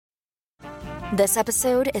This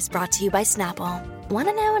episode is brought to you by Snapple. Want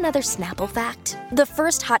to know another Snapple fact? The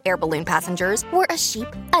first hot air balloon passengers were a sheep,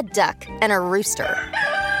 a duck, and a rooster.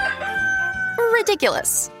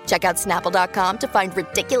 Ridiculous. Check out Snapple.com to find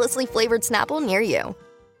ridiculously flavored Snapple near you.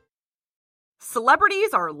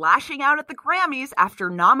 Celebrities are lashing out at the Grammys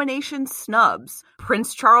after nomination snubs.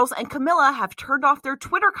 Prince Charles and Camilla have turned off their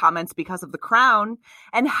Twitter comments because of The Crown,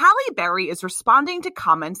 and Halle Berry is responding to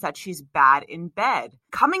comments that she's bad in bed.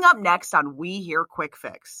 Coming up next on We Hear Quick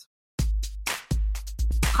Fix.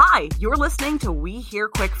 Hi, you're listening to We Hear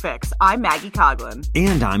Quick Fix. I'm Maggie Coughlin.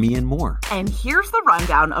 And I'm Ian Moore. And here's the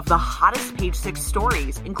rundown of the hottest Page Six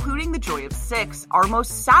stories, including The Joy of Six, our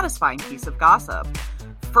most satisfying piece of gossip.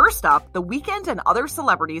 First up, The Weeknd and other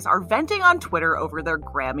celebrities are venting on Twitter over their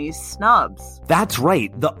Grammys snubs. That's right,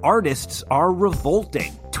 the artists are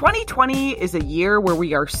revolting. 2020 is a year where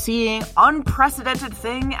we are seeing unprecedented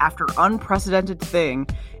thing after unprecedented thing.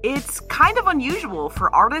 It's kind of unusual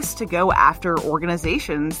for artists to go after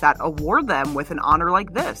organizations that award them with an honor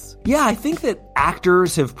like this. Yeah, I think that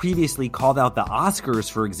actors have previously called out the Oscars,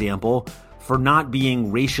 for example, for not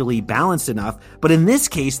being racially balanced enough. But in this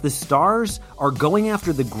case, the stars are going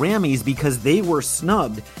after the Grammys because they were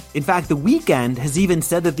snubbed. In fact, The Weeknd has even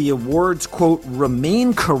said that the awards, quote,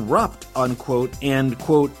 remain corrupt, unquote, and,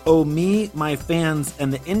 quote, owe me, my fans,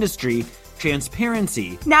 and the industry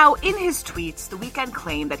transparency. Now, in his tweets, The Weeknd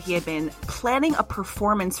claimed that he had been planning a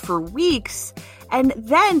performance for weeks, and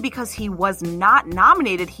then because he was not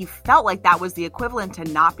nominated, he felt like that was the equivalent to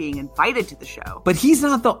not being invited to the show. But he's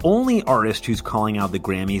not the only artist who's calling out the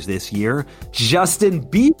Grammys this year. Justin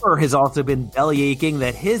Bieber has also been bellyaching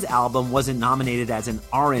that his album wasn't nominated as an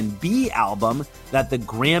R&B album, that the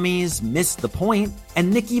Grammys missed the point.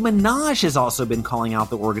 And Nicki Minaj has also been calling out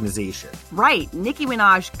the organization. Right. Nicki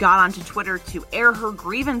Minaj got onto Twitter to air her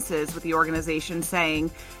grievances with the organization, saying,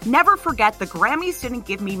 "Never forget the Grammys didn't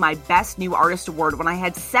give me my Best New Artist Award when I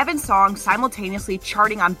had 7 songs simultaneously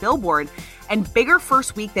charting on Billboard and bigger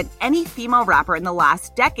first week than any female rapper in the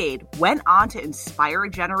last decade. Went on to inspire a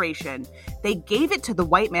generation. They gave it to the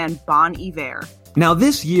white man Bon Iver." Now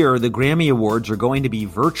this year, the Grammy Awards are going to be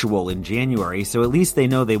virtual in January, so at least they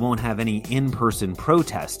know they won't have any in-person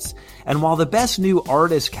protests. And while the Best New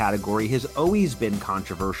Artist category has always been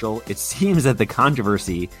controversial, it seems that the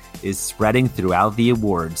controversy is spreading throughout the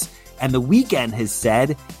awards. And The Weeknd has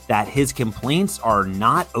said that his complaints are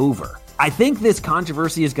not over. I think this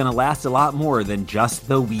controversy is going to last a lot more than just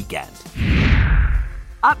The Weeknd.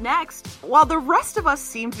 Up next, while the rest of us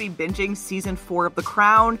seem to be binging season 4 of The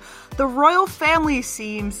Crown, the royal family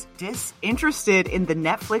seems disinterested in the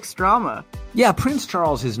Netflix drama. Yeah, Prince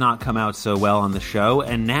Charles has not come out so well on the show,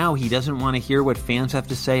 and now he doesn't want to hear what fans have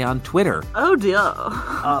to say on Twitter. Oh dear.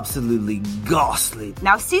 Absolutely ghastly.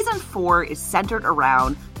 Now, season 4 is centered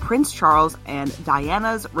around Prince Charles and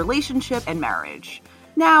Diana's relationship and marriage.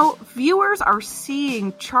 Now, viewers are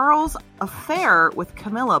seeing Charles' affair with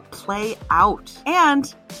Camilla play out.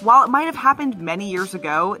 And while it might have happened many years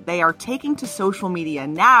ago, they are taking to social media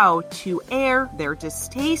now to air their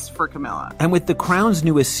distaste for Camilla. And with The Crown's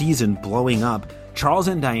newest season blowing up, Charles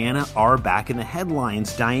and Diana are back in the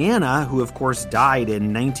headlines. Diana, who of course died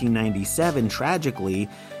in 1997 tragically,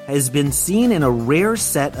 has been seen in a rare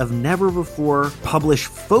set of never-before-published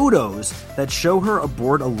photos that show her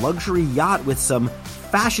aboard a luxury yacht with some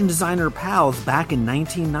fashion designer pals back in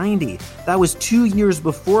 1990. That was 2 years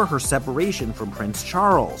before her separation from Prince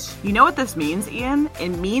Charles. You know what this means, Ian? It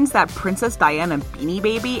means that Princess Diana Beanie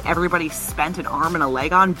Baby everybody spent an arm and a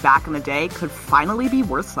leg on back in the day could finally be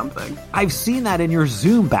worth something. I've seen that in your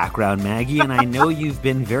Zoom background, Maggie, and I know you've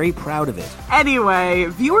been very proud of it. Anyway,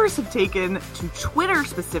 viewers have taken to Twitter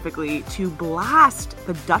specifically to blast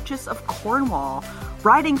the Duchess of Cornwall,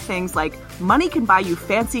 writing things like, "Money can buy you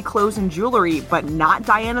fancy clothes and jewelry, but not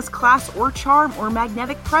Diana's class or charm or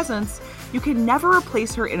magnetic presence. You can never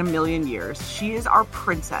replace her in a million years. She is our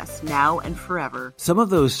princess, now and forever." Some of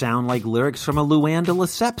those sound like lyrics from a Luanda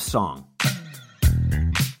Lesseps song.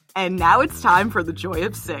 And now it's time for The Joy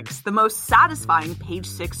of Six, the most satisfying Page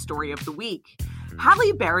Six story of the week.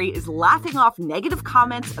 Halle Berry is laughing off negative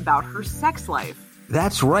comments about her sex life.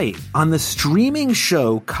 That's right. On the streaming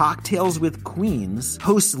show Cocktails with Queens,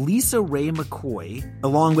 host Lisa Ray McCoy,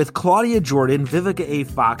 along with Claudia Jordan, Vivica A.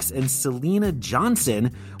 Fox, and Selena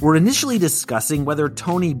Johnson, were initially discussing whether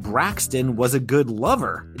Toni Braxton was a good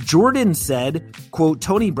lover. Jordan said, quote,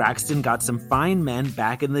 "Toni Braxton got some fine men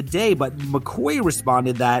back in the day," but McCoy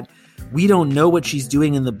responded that, "We don't know what she's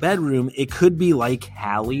doing in the bedroom. It could be like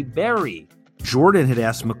Halle Berry." Jordan had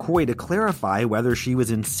asked McCoy to clarify whether she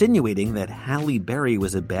was insinuating that Halle Berry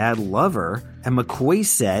was a bad lover, and McCoy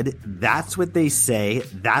said, "That's what they say,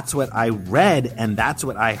 that's what I read, and that's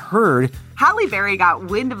what I heard." Halle Berry got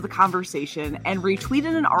wind of the conversation and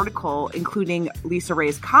retweeted an article including Lisa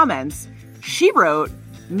Ray's comments. She wrote,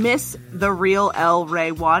 "Miss the real El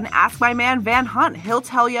Ray one, ask my man Van Hunt. He'll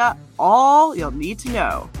tell you all you'll need to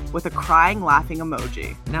know," with a crying, laughing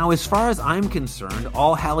emoji. Now, as far as I'm concerned,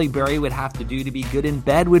 all Halle Berry would have to do to be good in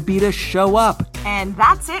bed would be to show up. And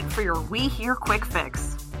that's it for your We Hear Quick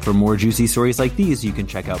Fix. For more juicy stories like these, you can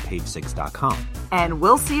check out page6.com. And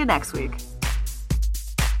we'll see you next week.